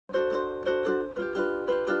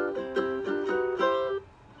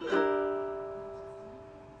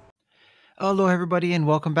Hello, everybody, and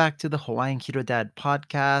welcome back to the Hawaiian Keto Dad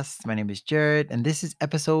podcast. My name is Jared, and this is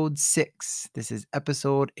episode 6. This is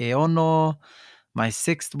episode Eono, my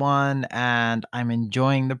sixth one, and I'm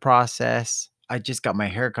enjoying the process. I just got my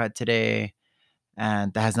haircut today,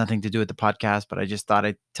 and that has nothing to do with the podcast, but I just thought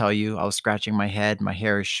I'd tell you. I was scratching my head, my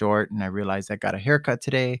hair is short, and I realized I got a haircut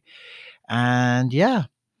today. And yeah,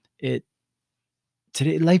 it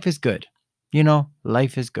today life is good.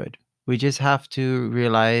 Life is good. We just have to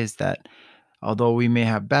realize that although we may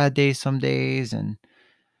have bad days some days and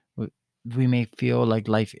we, we may feel like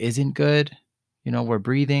life isn't good, we're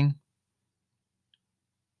breathing.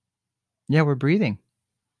 Yeah, we're breathing.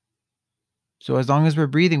 So as long as we're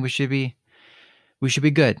breathing, we should be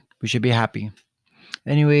good. We should be happy.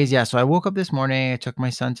 Anyways, yeah, so I woke up this morning, I took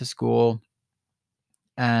my son to school,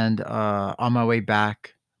 and on my way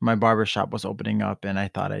back, my barber shop was opening up, and I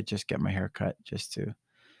thought I'd just get my hair cut just to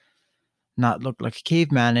not look like a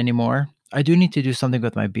caveman anymore. I do need to do something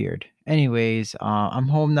with my beard. Anyways, I'm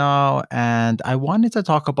home now and I wanted to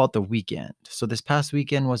talk about the weekend. So, this past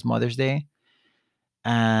weekend was Mother's Day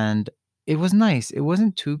and it was nice. It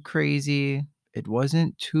wasn't too crazy. It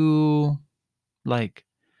wasn't too like,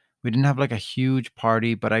 we didn't have like a huge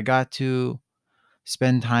party, but I got to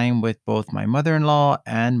spend time with both my mother in law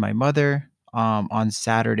and my mother on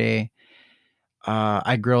Saturday.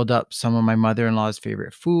 I grilled up some of my mother-in-law's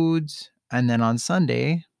favorite foods, and then on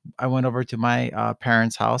Sunday, I went over to my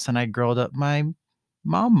parents' house and I grilled up my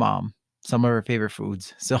mom some of her favorite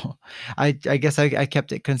foods. So I guess I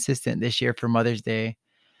kept it consistent this year for Mother's Day.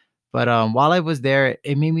 But while I was there,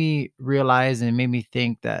 it made me realize and it made me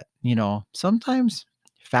think that sometimes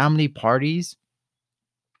family parties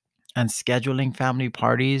and scheduling family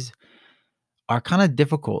parties are kind of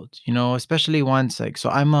difficult, especially once like so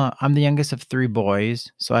I'm the youngest of 3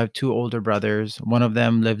 boys, so I have 2 older brothers. One of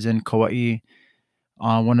them lives in Kauai,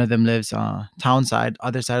 one of them lives town side,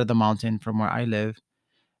 other side of the mountain from where I live.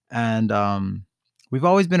 And we've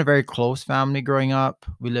always been a very close family growing up.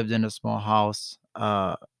 We lived in a small house,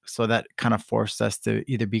 so that kind of forced us to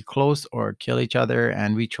either be close or kill each other,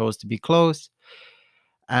 and we chose to be close.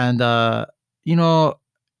 And you know,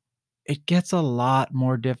 it gets a lot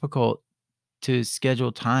more difficult to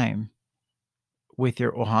schedule time with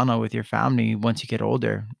your ohana, with your family once you get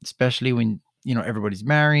older, especially when, everybody's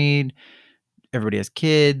married, everybody has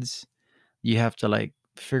kids. You have to like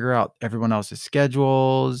figure out everyone else's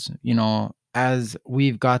schedules. As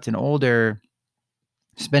we've gotten older,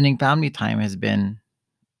 spending family time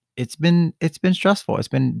it's been stressful. It's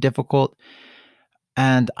been difficult.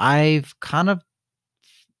 And I've kind of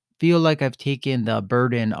feel like I've taken the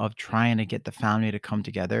burden of trying to get the family to come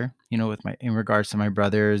together, with my in regards to my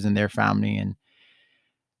brothers and their family. And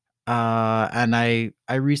I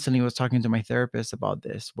recently was talking to my therapist about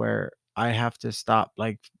this, where I have to stop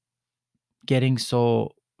like getting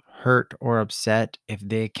so hurt or upset if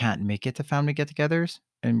they can't make it to family get-togethers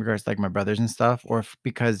in regards to like my brothers and stuff, or if,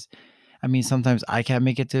 because I mean sometimes I can't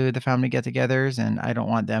make it to the family get-togethers, and I don't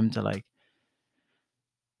want them to like,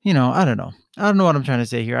 I don't know. I don't know what I'm trying to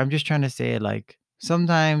say here. I'm just trying to say like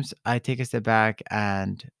sometimes I take a step back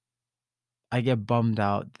and I get bummed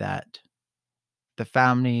out that the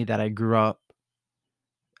family that I grew up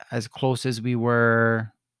as close as we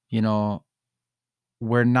were, you know,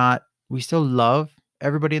 we're not we still love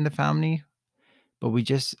everybody in the family, but we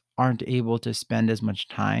just aren't able to spend as much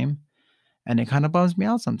time. And it kind of bums me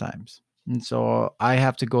out sometimes. And so I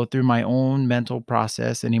have to go through my own mental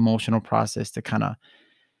process and emotional process to kind of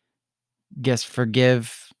guess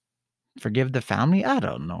forgive the family. I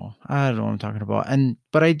don't know. I don't know what I'm talking about. And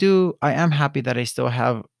but I am happy that I still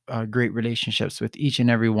have great relationships with each and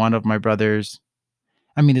every one of my brothers.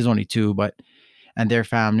 I mean, there's only two, but and their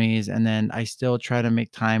families. And then I still try to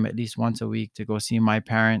make time at least once a week to go see my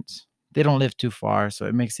parents. They don't live too far, so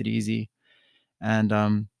it makes it easy.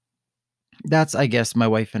 And that's, I guess, my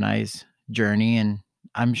wife and I's journey. And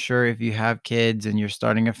I'm sure if you have kids and you're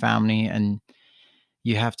starting a family and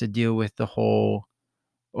you have to deal with the whole,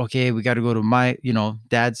 okay, we got to go to my,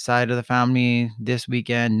 dad's side of the family this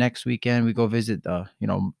weekend, next weekend we go visit the,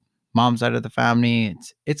 mom's side of the family.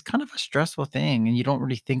 It's kind of a stressful thing and you don't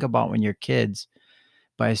really think about when you're kids.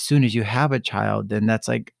 But as soon as you have a child, then that's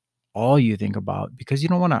like all you think about because you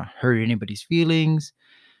don't want to hurt anybody's feelings.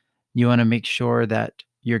 You want to make sure that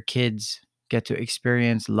your kids get to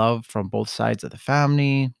experience love from both sides of the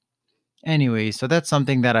family. Anyway, so that's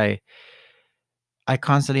something that I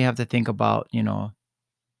constantly have to think about,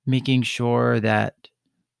 making sure that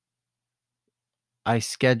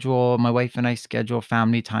my wife and I schedule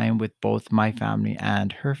family time with both my family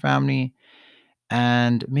and her family,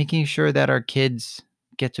 and making sure that our kids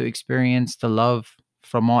get to experience the love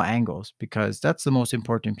from all angles because that's the most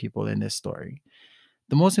important people in this story.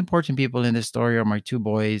 The most important people in this story are my two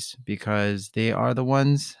boys because they are the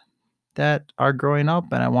ones that are growing up,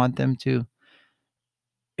 and I want them to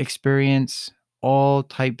experience all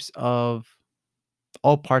types of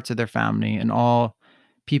all parts of their family and all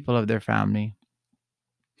people of their family.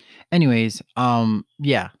 Anyways,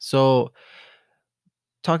 yeah. So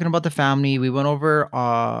talking about the family, we went over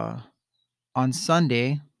on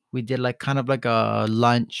Sunday. We did like kind of like a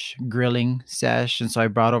lunch grilling session. So I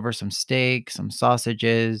brought over some steak, some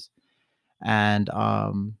sausages, and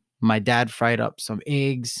my dad fried up some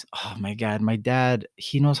eggs. Oh my god, my dad,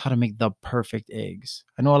 he knows how to make the perfect eggs.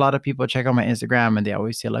 I know a lot of people check out my Instagram and they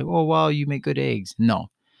always say like, "Oh wow, you make good eggs."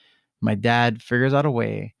 No. My dad figures out a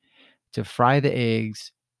way to fry the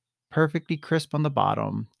eggs perfectly crisp on the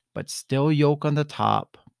bottom, but still yolk on the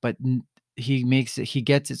top, but he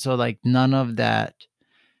gets it so like none of that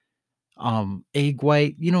egg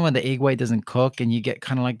white, when the egg white doesn't cook and you get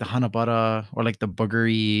kind of like the hana butter or like the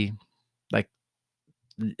boogery like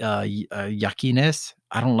yuckiness.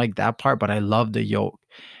 I don't like that part, but I love the yolk.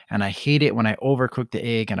 And I hate it when I overcook the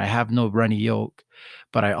egg and I have no runny yolk.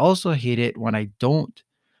 But I also hate it when I don't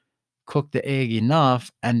cook the egg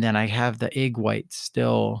enough and then I have the egg whites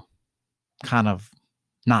still kind of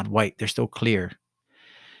not white, they're still clear.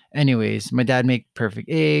 Anyways, my dad made perfect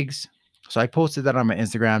eggs. So I posted that on my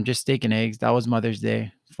Instagram, just steak and eggs. That was Mother's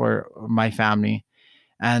Day for my family.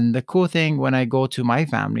 And the cool thing when I go to my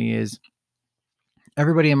family is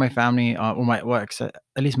everybody in my family, at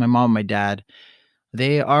least my mom and my dad,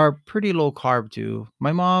 they are pretty low carb too.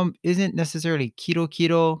 My mom isn't necessarily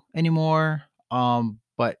keto anymore.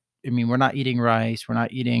 But I mean, we're not eating rice. We're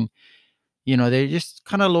not eating, they're just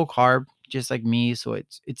kind of low carb, just like me. So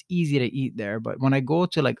it's easy to eat there. But when I go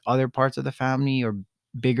to like other parts of the family or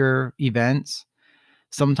bigger events,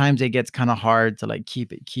 sometimes it gets kind of hard to like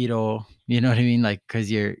keep it keto. You know what I mean? Like because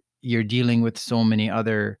you're dealing with so many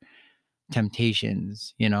other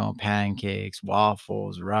temptations, pancakes,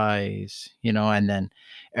 waffles, rice, and then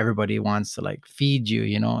everybody wants to like feed you,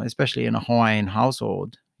 especially in a Hawaiian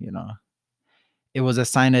household. It was a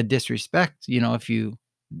sign of disrespect, if you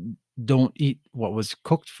don't eat what was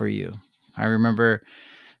cooked for you. I remember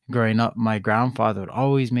growing up, my grandfather would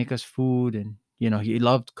always make us food and he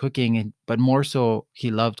loved cooking but more so he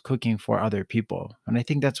loved cooking for other people. And I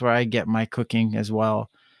think that's where I get my cooking as well.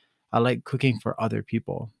 I like cooking for other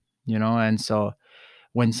people, and so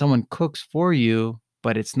when someone cooks for you,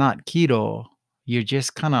 but it's not keto, you're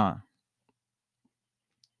just kind of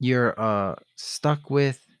you're stuck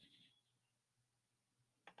with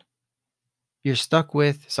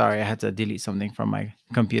sorry, I had to delete something from my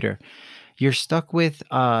computer. You're stuck with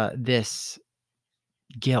this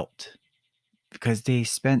guilt because they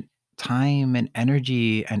spent time and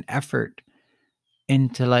energy and effort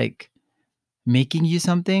into like making you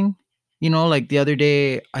something. Like the other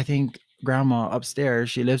day, I think grandma upstairs,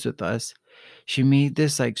 she lives with us. She made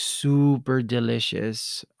this like super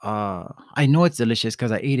delicious. I know it's delicious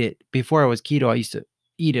because I ate it before I was keto. I used to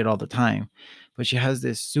eat it all the time. But she has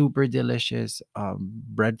this super delicious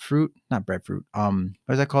breadfruit, not breadfruit. What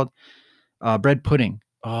is that called? Bread pudding.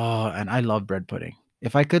 Oh, and I love bread pudding.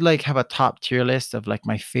 If I could like have a top tier list of like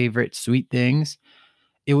my favorite sweet things,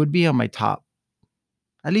 it would be on my top,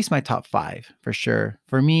 at least my top five for sure.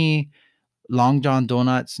 For me, Long John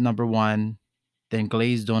donuts number one, then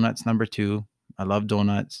glazed donuts number two. I love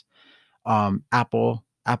donuts. Apple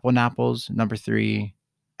Napples number three,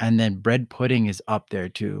 and then bread pudding is up there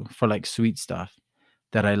too for like sweet stuff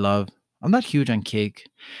that I love. I'm not huge on cake.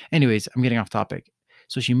 Anyways, I'm getting off topic.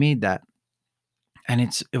 So she made that, and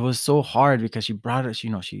it was so hard because she brought it. She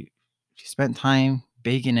spent time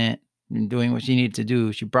baking it and doing what she needed to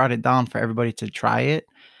do. She brought it down for everybody to try it,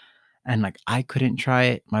 and like I couldn't try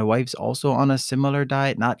it. My wife's also on a similar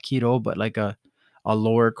diet, not keto, but like a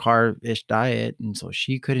lower carb-ish diet, and so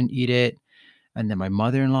she couldn't eat it. And then my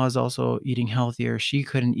mother-in-law is also eating healthier. She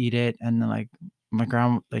couldn't eat it, and then like my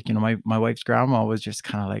grandma, like my wife's grandma was just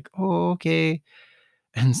kind of like, "Oh, okay."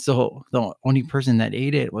 And so the only person that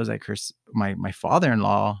ate it was like my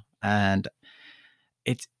father-in-law, and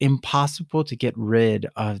it's impossible to get rid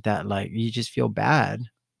of that. Like you just feel bad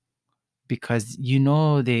because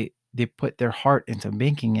they put their heart into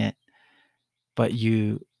making it, but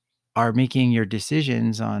you are making your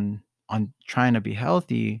decisions on trying to be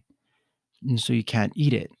healthy, and so you can't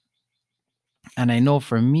eat it. And I know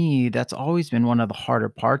for me, that's always been one of the harder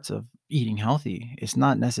parts of eating healthy. It's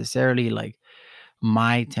not necessarily like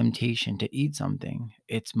my temptation to eat something.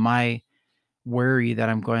 It's my worry that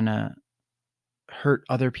I'm going to hurt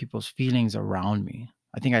other people's feelings around me.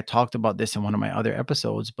 I think I talked about this in one of my other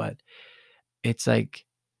episodes, but it's like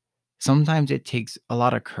sometimes it takes a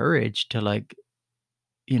lot of courage to like,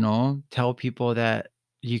 tell people that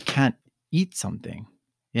you can't eat something.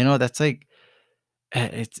 That's like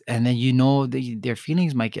it's and then their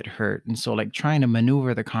feelings might get hurt. And so like trying to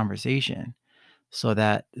maneuver the conversation so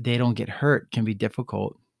that they don't get hurt can be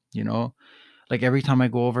difficult, you know? Like, every time I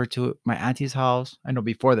go over to my auntie's house, I know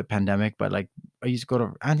before the pandemic, but, like, I used to go to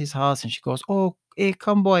her auntie's house and she goes, "Oh, hey,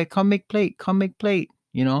 come boy, come make plate,"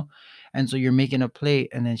 you know? And so you're making a plate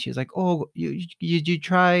and then she's like, "Oh, did you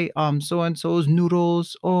try, so and so's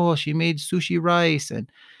noodles? Oh, she made sushi rice," and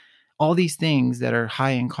all these things that are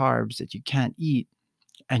high in carbs that you can't eat,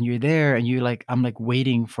 and you're there and you're like I'm, like,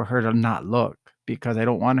 waiting for her to not look because I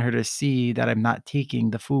don't want her to see that I'm not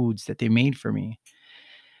taking the foods that they made for me.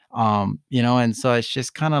 And so it's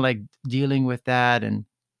just kind of like dealing with that. And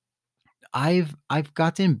I've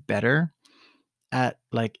gotten better at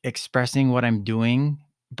like expressing what I'm doing,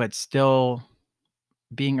 but still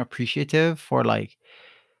being appreciative for like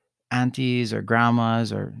aunties or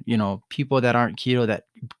grandmas or people that aren't keto that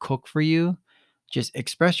cook for you. Just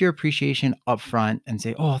express your appreciation up front and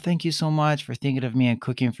say, "Oh, thank you so much for thinking of me and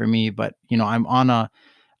cooking for me, but I'm on a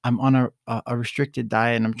restricted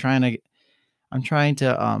diet and I'm trying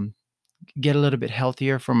to get a little bit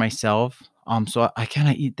healthier for myself. So I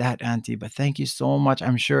cannot eat that, auntie, but thank you so much.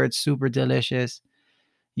 I'm sure it's super delicious."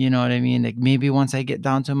 You know what I mean? Like maybe once I get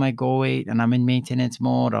down to my goal weight and I'm in maintenance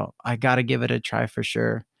mode, I gotta give it a try for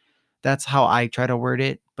sure. That's how I try to word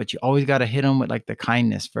it. But you always gotta hit them with like the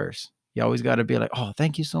kindness first. You always gotta be like, "Oh,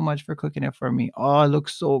 thank you so much for cooking it for me. Oh, it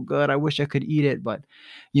looks so good. I wish I could eat it, but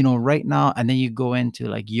right now." And then you go into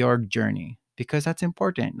like your journey because that's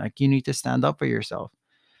important. Like you need to stand up for yourself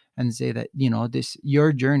and say that, this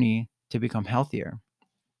your journey to become healthier.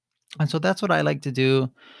 And so that's what I like to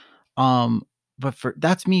do. Um, but for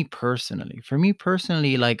that's me personally. For me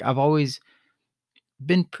personally, like I've always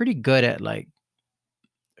been pretty good at like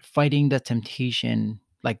fighting the temptation,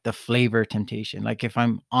 like the flavor temptation. Like if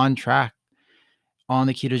I'm on track on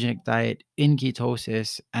the ketogenic diet in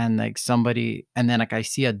ketosis and like somebody and then like I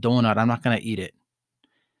see a donut, I'm not gonna eat it.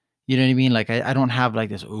 You know what I mean? Like I don't have like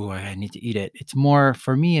this, oh, I need to eat it. It's more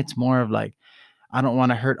for me, it's more of like I don't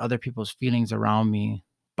wanna hurt other people's feelings around me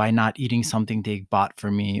by not eating something they bought for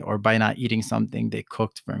me or by not eating something they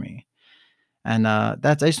cooked for me. And,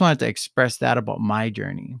 that's I just wanted to express that about my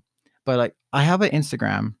journey. But, like, I have an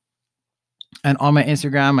Instagram, and on my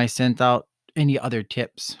Instagram, I sent out any other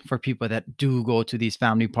tips for people that do go to these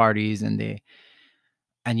family parties and the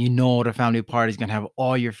family party is gonna have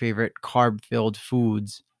all your favorite carb-filled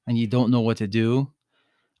foods, and you don't know what to do.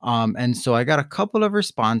 And so I got a couple of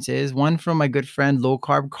responses. One from my good friend Low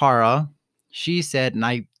Carb Cara. She said, and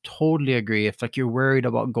I totally agree, if like you're worried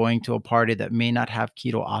about going to a party that may not have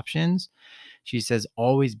keto options, she says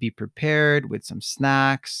always be prepared with some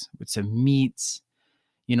snacks, with some meats.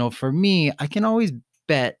 For me, I can always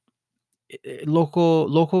bet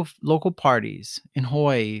local parties in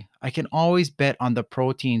Hawaii. I can always bet on the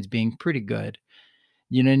proteins being pretty good.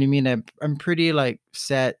 You know what I mean? I'm pretty like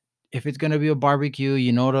set. If it's gonna be a barbecue,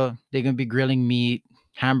 they're gonna be grilling meat,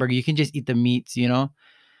 hamburger. You can just eat the meats.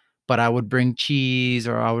 But I would bring cheese,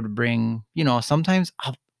 or I would bring, sometimes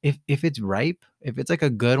if it's ripe, if it's like a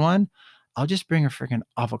good one, I'll just bring a freaking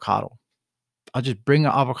avocado. I'll just bring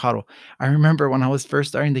an avocado. I remember when I was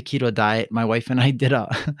first starting the keto diet, my wife and I did a,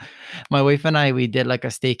 my wife and I we did like a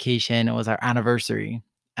staycation. It was our anniversary,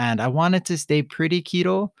 and I wanted to stay pretty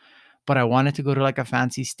keto, but I wanted to go to like a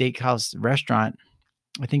fancy steakhouse restaurant.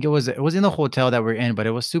 I think it was in the hotel that we're in, but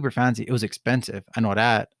it was super fancy. It was expensive. I know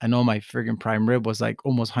that. I know my friggin' prime rib was like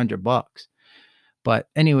almost $100. But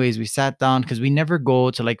anyways, we sat down because we never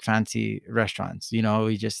go to like fancy restaurants.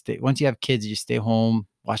 We just stay. Once you have kids, you just stay home,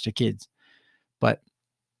 watch the kids. But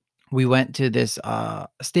we went to this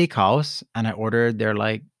steakhouse and I ordered their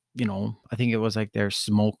like, I think it was like their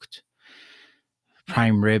smoked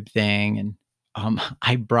prime rib thing. And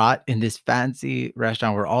I brought in this fancy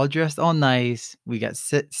restaurant. We're all dressed all nice. We got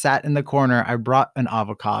sat in the corner. I brought an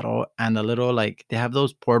avocado and a little like they have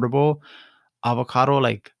those portable avocado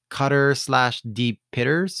like cutter slash deep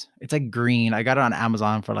pitters. It's like green. I got it on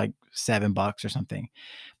Amazon for like $7 or something.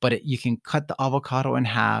 But you can cut the avocado in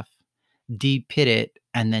half, deep pit it,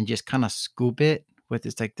 and then just kind of scoop it with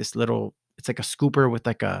this little. It's like a scooper with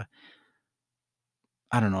like a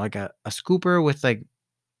I don't know like a scooper with like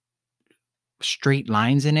straight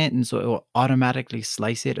lines in it, and so it will automatically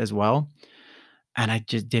slice it as well. And I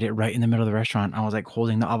just did it right in the middle of the restaurant. I was like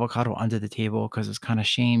holding the avocado under the table because it's kind of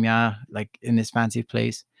shame, yeah, like in this fancy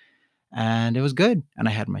place. And it was good. And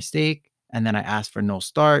I had my steak, and then I asked for no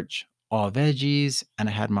starch, all veggies, and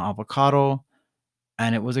I had my avocado,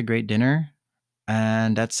 and it was a great dinner.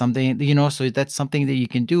 And that's something, so that's something that you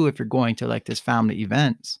can do if you're going to like this family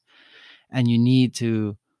events and you need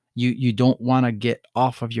to you don't want to get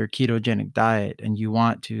off of your ketogenic diet and you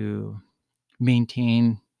want to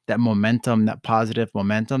maintain that momentum, that positive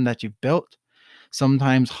momentum that you've built.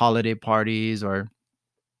 Sometimes holiday parties or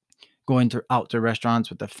going to out to restaurants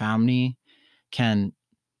with the family can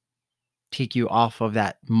take you off of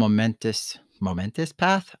that momentous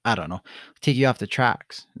path. I don't know, take you off the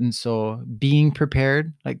tracks. And so being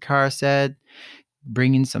prepared, like Kara said,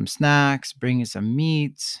 bringing some snacks, bringing some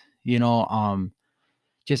meats,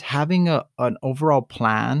 just having an overall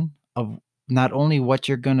plan of not only what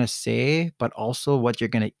you're gonna say, but also what you're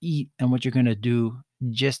gonna eat and what you're gonna do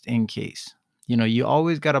just in case. You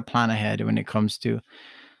always got to plan ahead when it comes to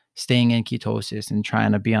staying in ketosis and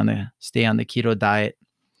trying to stay on the keto diet.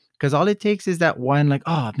 Because all it takes is that one, like,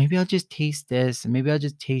 oh, maybe I'll just taste this and maybe I'll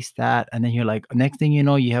just taste that. And then you're like, next thing you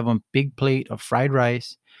know, you have a big plate of fried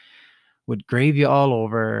rice with gravy all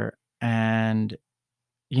over. And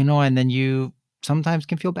then you sometimes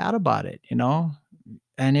can feel bad about it.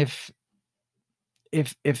 And if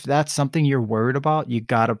that's something you're worried about, you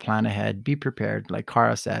gotta plan ahead, be prepared, like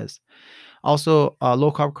Kara says. Also,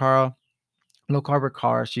 low carb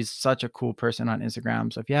Kara, she's such a cool person on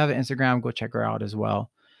Instagram. So if you have an Instagram, go check her out as well.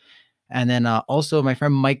 And then also my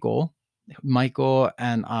friend Michael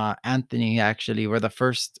and Anthony actually were the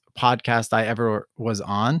first podcast I ever was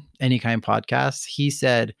on, any kind of podcast. He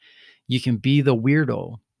said you can be the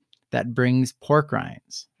weirdo that brings pork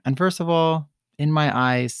rinds. And first of all, in my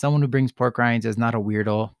eyes, someone who brings pork rinds is not a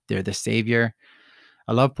weirdo. They're the savior.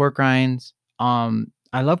 I love pork rinds.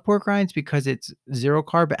 I love pork rinds because it's zero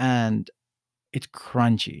carb and it's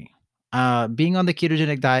crunchy. Being on the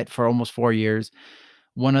ketogenic diet for almost 4 years,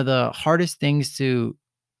 one of the hardest things to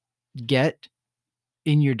get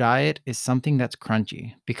in your diet is something that's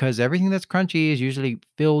crunchy because everything that's crunchy is usually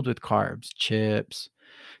filled with carbs, chips,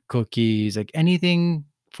 cookies, like anything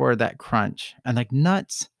for that crunch. And like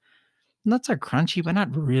nuts, nuts are crunchy, but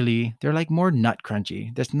not really. They're like more nut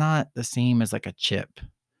crunchy. That's not the same as like a chip.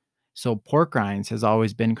 So pork rinds has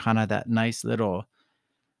always been kind of that nice little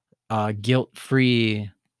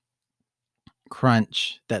guilt-free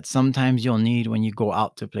crunch that sometimes you'll need when you go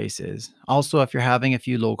out to places. Also, if you're having a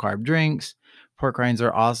few low carb drinks, pork rinds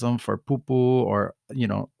are awesome for poo poo or,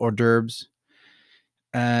 hors d'oeuvres.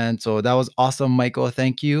 And so that was awesome, Michael.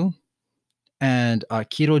 Thank you. And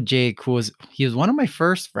Keto Jake, he was one of my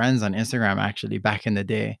first friends on Instagram actually back in the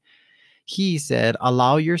day. He said,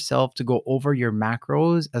 allow yourself to go over your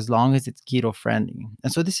macros as long as it's keto friendly.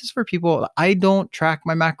 And so this is for people. I don't track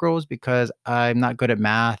my macros because I'm not good at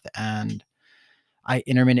math and I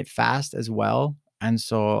intermittent fast as well. And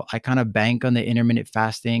so I kind of bank on the intermittent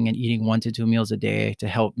fasting and eating 1 to 2 meals a day to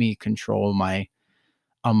help me control my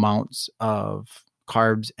amounts of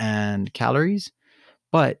carbs and calories.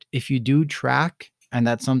 But if you do track and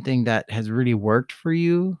that's something that has really worked for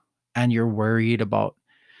you and you're worried about,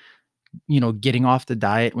 getting off the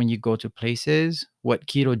diet when you go to places, what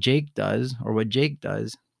Keto Jake does or what Jake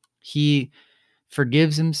does, he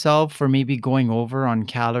forgives himself for maybe going over on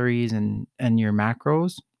calories and your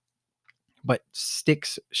macros, but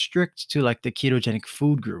sticks strict to like the ketogenic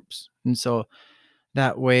food groups. And so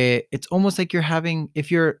that way it's almost like you're having,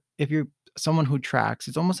 if you're someone who tracks,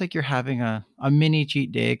 it's almost like you're having a mini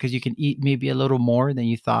cheat day because you can eat maybe a little more than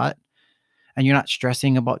you thought. And you're not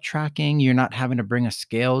stressing about tracking. You're not having to bring a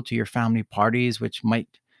scale to your family parties, which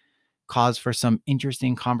might cause for some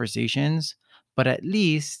interesting conversations. But at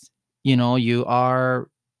least, you are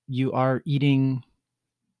eating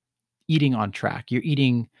on track. You're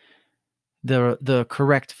eating the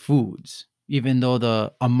correct foods, even though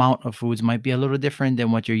the amount of foods might be a little different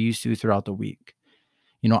than what you're used to throughout the week.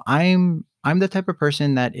 I'm the type of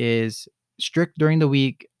person that is strict during the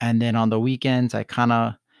week, and then on the weekends I kind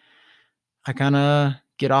of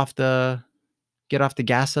get off the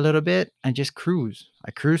gas a little bit and just cruise. I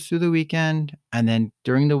cruise through the weekend, and then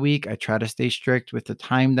during the week I try to stay strict with the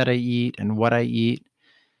time that I eat and what I eat.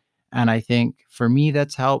 And I think for me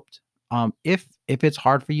that's helped. If it's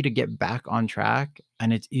hard for you to get back on track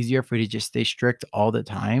and it's easier for you to just stay strict all the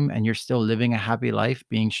time and you're still living a happy life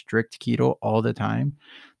being strict keto all the time,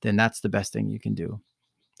 then that's the best thing you can do.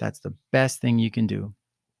 That's the best thing you can do.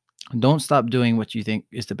 Don't stop doing what you think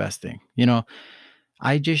is the best thing.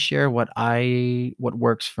 I just share what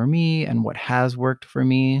works for me and what has worked for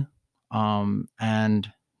me.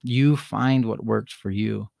 And you find what works for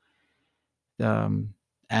you. Um,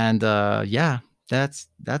 and yeah, that's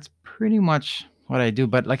pretty much what I do.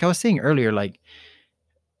 But like I was saying earlier, like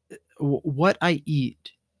what I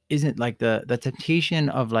eat isn't like the temptation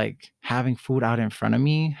of like having food out in front of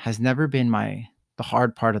me has never been the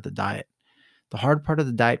hard part of the diet. The hard part of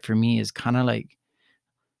the diet for me is kind of like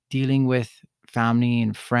dealing with family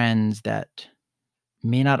and friends that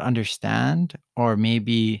may not understand or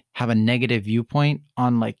maybe have a negative viewpoint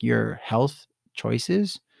on like your health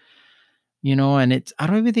choices, and I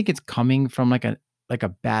don't even think it's coming from like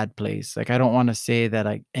a bad place. Like I don't want to say that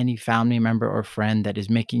like any family member or friend that is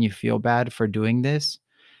making you feel bad for doing this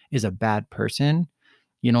is a bad person.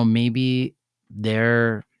 Maybe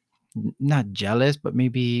they're not jealous, but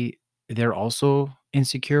maybe they're also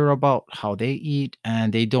insecure about how they eat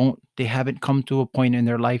and they haven't come to a point in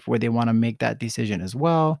their life where they want to make that decision as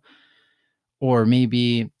well. Or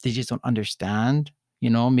maybe they just don't understand,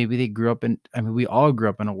 maybe they grew up in I mean, we all grew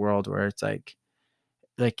up in a world where it's like,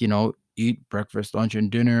 eat breakfast, lunch,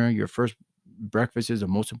 and dinner. Your first breakfast is the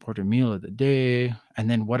most important meal of the day. And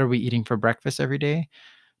then what are we eating for breakfast every day?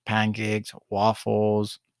 Pancakes,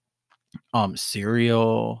 waffles,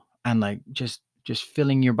 cereal, and like just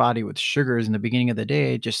filling your body with sugars in the beginning of the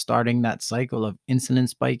day, just starting that cycle of insulin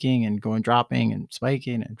spiking and going dropping and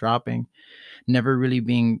spiking and dropping, never really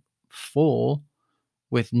being full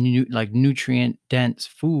with nutrient dense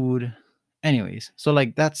food. Anyways, so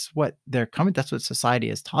like that's what society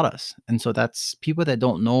has taught us. And so that's people that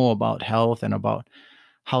don't know about health and about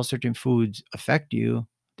how certain foods affect you.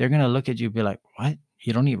 They're going to look at you and be like, "What?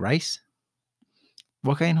 You don't eat rice?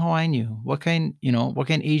 What kind Hawaiian you? What kind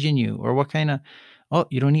Asian you? Or what kind of oh,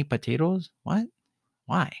 you don't eat potatoes? What?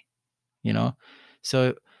 Why?" You know?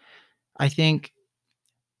 So I think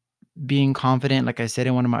being confident, like I said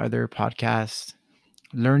in one of my other podcasts,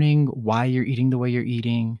 learning why you're eating the way you're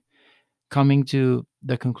eating, coming to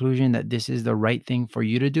the conclusion that this is the right thing for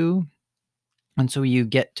you to do. And so you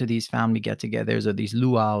get to these family get-togethers or these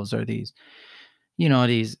luau's or these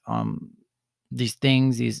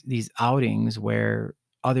things, these outings where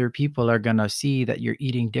other people are gonna see that you're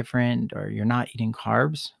eating different or you're not eating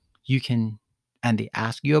carbs. You can and they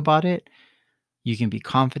ask you about it, you can be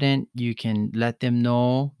confident, you can let them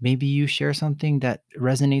know. Maybe you share something that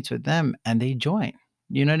resonates with them and they join.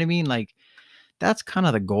 You know what I mean? Like that's kind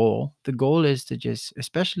of the goal. The goal is to just,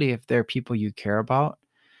 especially if they're people you care about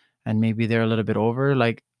and maybe they're a little bit over,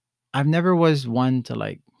 like I've never was one to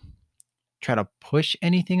like try to push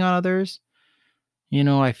anything on others.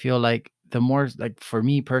 I feel like the more like for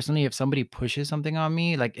me personally, if somebody pushes something on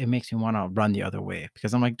me, like it makes me want to run the other way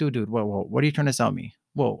because I'm like, dude, whoa, what are you trying to sell me?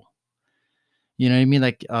 Whoa. You know what I mean?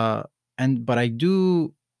 Like, but I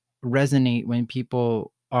do resonate when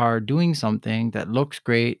people are doing something that looks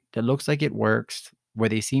great, that looks like it works, where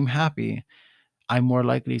they seem happy. I'm more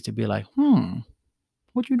likely to be like,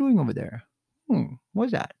 what you doing over there?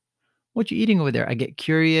 What's that? What you eating over there? I get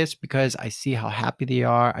curious because I see how happy they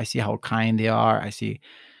are. I see how kind they are. I see,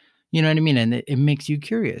 you know what I mean? And it makes you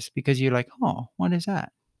curious because you're like, oh, what is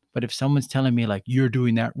that? But if someone's telling me like, you're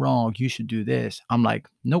doing that wrong, you should do this. I'm like,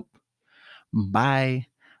 nope. Bye.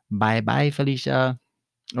 Bye bye, Felicia.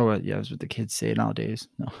 Or yeah, that's what the kids say nowadays.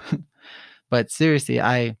 No. But seriously,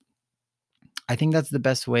 I think that's the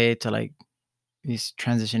best way to like is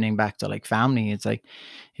transitioning back to like family. It's like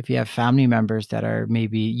if you have family members that are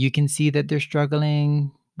maybe you can see that they're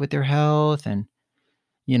struggling with their health and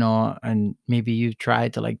maybe you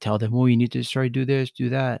tried to like tell them, oh, you need to start do this, do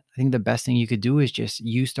that. I think the best thing you could do is just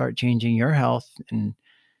you start changing your health and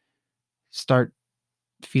start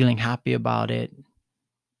feeling happy about it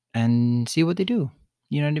and see what they do.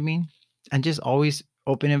 You know what I mean? And just always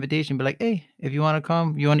open invitation, be like, hey, if you want to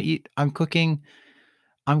come, you want to eat, I'm cooking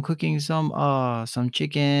some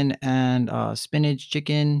chicken and spinach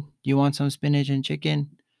chicken. You want some spinach and chicken?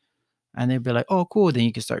 And they'd be like, "Oh, cool." Then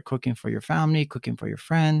you can start cooking for your family, cooking for your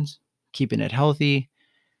friends, keeping it healthy.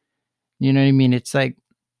 You know what I mean? It's like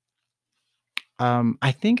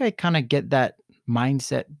I think I kind of get that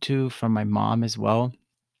mindset too from my mom as well.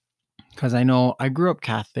 Because I know I grew up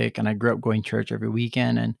Catholic and I grew up going to church every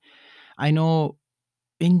weekend. And I know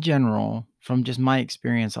in general, from just my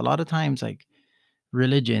experience, a lot of times like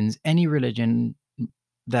religions, any religion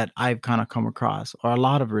that I've kind of come across, or a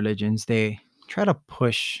lot of religions, they try to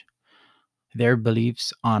push their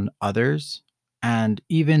beliefs on others. And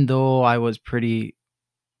even though I would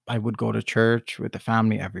go to church with the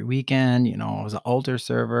family every weekend, I was an altar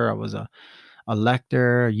server, I was a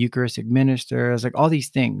lector, a Eucharistic minister, I was like all these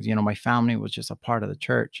things, my family was just a part of the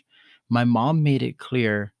church. My mom made it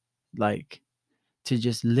clear, like, to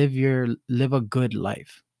just live a good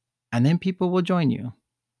life. And then people will join you.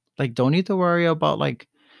 Like, don't need to worry about like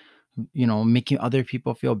making other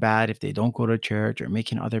people feel bad if they don't go to church or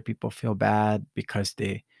making other people feel bad because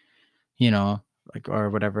they, you know, like or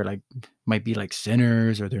whatever, like might be like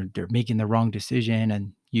sinners or they're making the wrong decision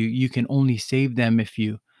and You can only save them if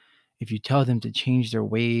you tell them to change their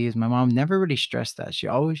ways. My mom never really stressed that. She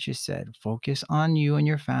always just said, focus on you and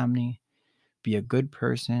your family, be a good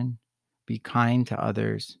person, be kind to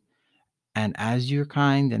others. And as you're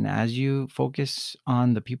kind and as you focus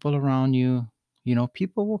on the people around you,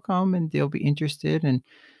 people will come and they'll be interested and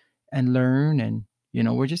learn. And,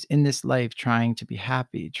 we're just in this life trying to be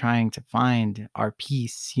happy, trying to find our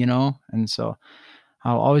peace. And so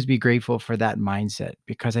I'll always be grateful for that mindset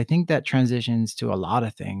because I think that transitions to a lot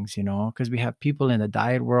of things, because we have people in the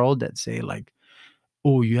diet world that say, like,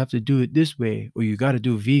 oh, you have to do it this way, or you got to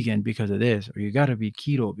do vegan because of this, or you got to be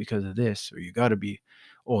keto because of this, or you got to be,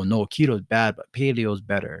 oh, no, keto's bad, but paleo's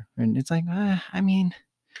better. And it's like, I mean,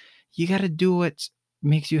 you got to do what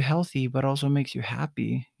makes you healthy, but also makes you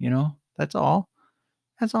happy. That's all.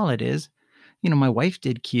 That's all it is. My wife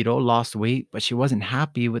did keto, lost weight, but she wasn't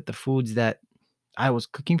happy with the foods that I was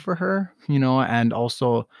cooking for her, and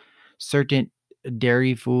also certain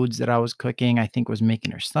dairy foods that I was cooking, I think was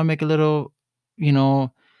making her stomach a little, you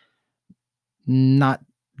know, not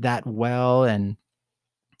that well. And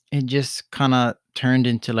it just kind of turned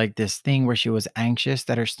into like this thing where she was anxious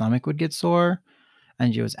that her stomach would get sore.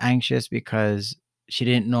 And she was anxious because she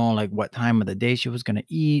didn't know like what time of the day she was going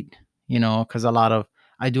to eat, because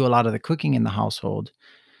I do a lot of the cooking in the household.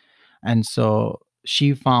 And so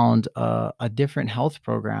she found a different health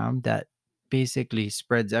program that basically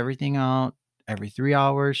spreads everything out. Every 3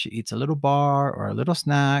 hours, she eats a little bar or a little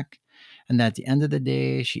snack. And at the end of the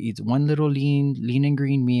day, she eats one little lean and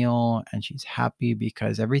green meal. And she's happy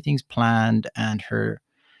because everything's planned and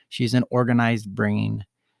she's an organized brain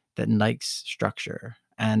that likes structure.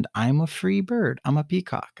 And I'm a free bird. I'm a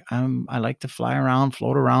peacock. I like to fly around,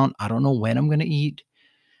 float around. I don't know when I'm going to eat.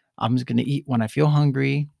 I'm just going to eat when I feel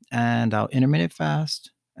hungry and I'll intermittent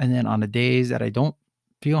fast. And then on the days that I don't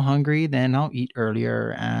feel hungry, then I'll eat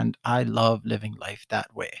earlier. And I love living life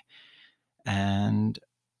that way. And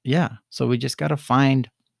yeah, so we just got to find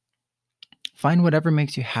whatever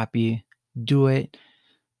makes you happy, do it,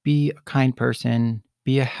 be a kind person,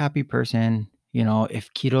 be a happy person.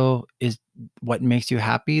 If keto is what makes you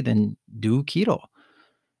happy, then do keto.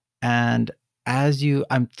 And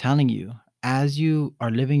I'm telling you, as you are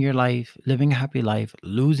living your life, living a happy life,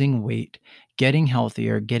 losing weight, getting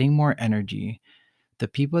healthier, getting more energy, the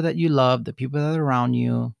people that you love, the people that are around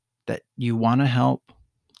you, that you want to help,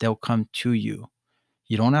 they'll come to you.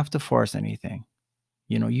 You don't have to force anything.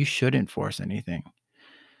 You shouldn't force anything.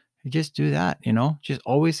 You just do that. Just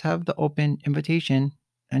always have the open invitation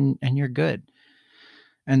and you're good.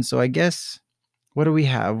 And so I guess what do we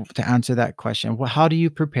have to answer that question? Well, how do you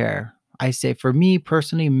prepare? I say for me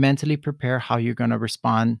personally, mentally prepare how you're going to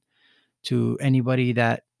respond to anybody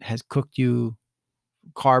that has cooked you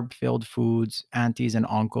carb filled foods, aunties and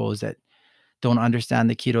uncles that don't understand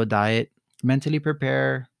the keto diet. Mentally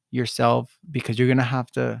prepare yourself because you're going to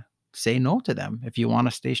have to say no to them if you want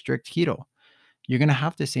to stay strict keto. You're going to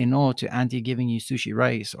have to say no to auntie giving you sushi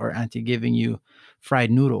rice or auntie giving you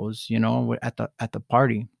fried noodles, at the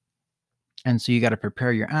party. And so you got to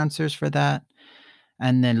prepare your answers for that.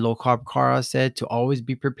 And then low carb Cara said to always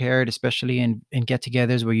be prepared, especially in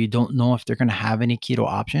get-togethers where you don't know if they're going to have any keto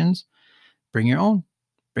options. Bring your own.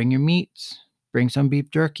 Bring your meats. Bring some beef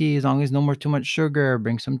jerky as long as no more too much sugar.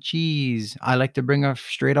 Bring some cheese. I like to bring a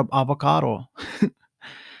straight up avocado.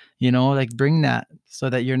 Like bring that so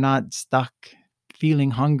that you're not stuck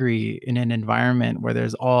feeling hungry in an environment where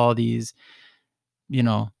there's all these,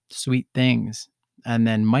 sweet things. And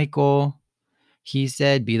then Michael, he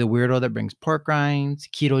said, be the weirdo that brings pork rinds.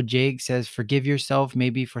 Keto Jake says, forgive yourself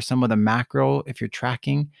maybe for some of the macro if you're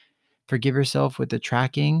tracking. Forgive yourself with the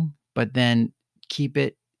tracking, but then keep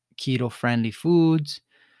it keto friendly foods.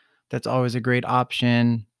 That's always a great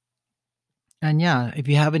option. And yeah, if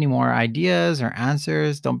you have any more ideas or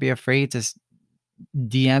answers, don't be afraid to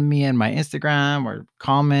DM me on my Instagram or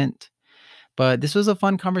comment. But this was a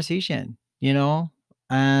fun conversation,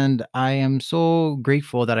 and I am so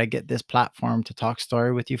grateful that I get this platform to talk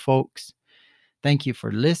story with you folks. Thank you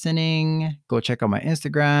for listening. Go check out my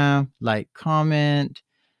Instagram, like, comment,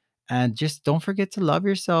 and just don't forget to love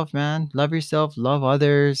yourself, man. Love yourself, love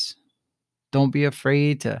others. Don't be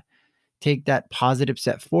afraid to take that positive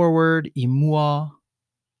step forward. Imua,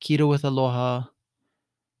 keto with aloha,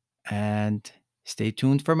 and stay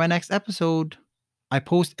tuned for my next episode. I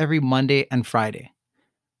post every Monday and Friday.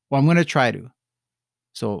 Well, I'm going to try to.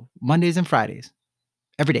 So Mondays and Fridays,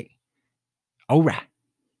 every day. All right.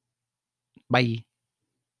 Bye.